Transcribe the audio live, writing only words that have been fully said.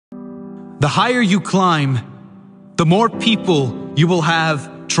The higher you climb, the more people you will have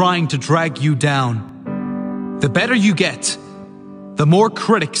trying to drag you down. The better you get, the more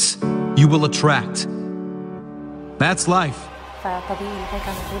critics you will attract. That's life. فطبيعي اللي حضرتك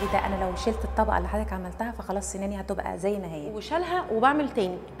عملته لي ده، انا لو شلت الطبقه اللي حضرتك عملتها فخلاص سناني هتبقى زي ما هي. وشالها وبعمل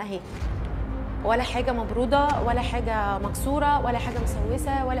تاني اهي، ولا حاجه مبروده ولا حاجه مكسوره ولا حاجه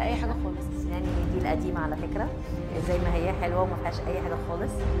مسوسه ولا اي حاجه خالص. سناني دي القديمه على فكره زي ما هي حلوه وما فيهاش اي حاجه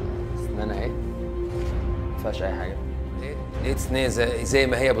خالص. سنانها اهي ما فيهاش اي حاجه. لقيت سناني زي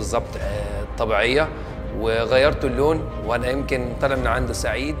ما هي بالظبط طبيعيه، وغيرت اللون وانا يمكن طالع من عنده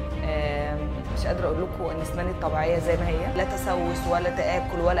سعيد. مش قادره اقول لكم ان اسناني الطبيعيه زي ما هي، لا تسوس ولا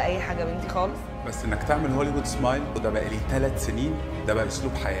تاكل ولا اي حاجه بنتي خالص. بس انك تعمل هوليوود سمايل وده بقى لي 3 سنين، ده بقى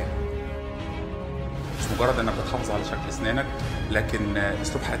اسلوب حياه. مش مجرد انك بتحافظ على شكل اسنانك، لكن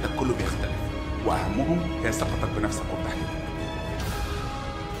اسلوب حياتك كله بيختلف، واهمهم هي ثقتك بنفسك وبتحكيم.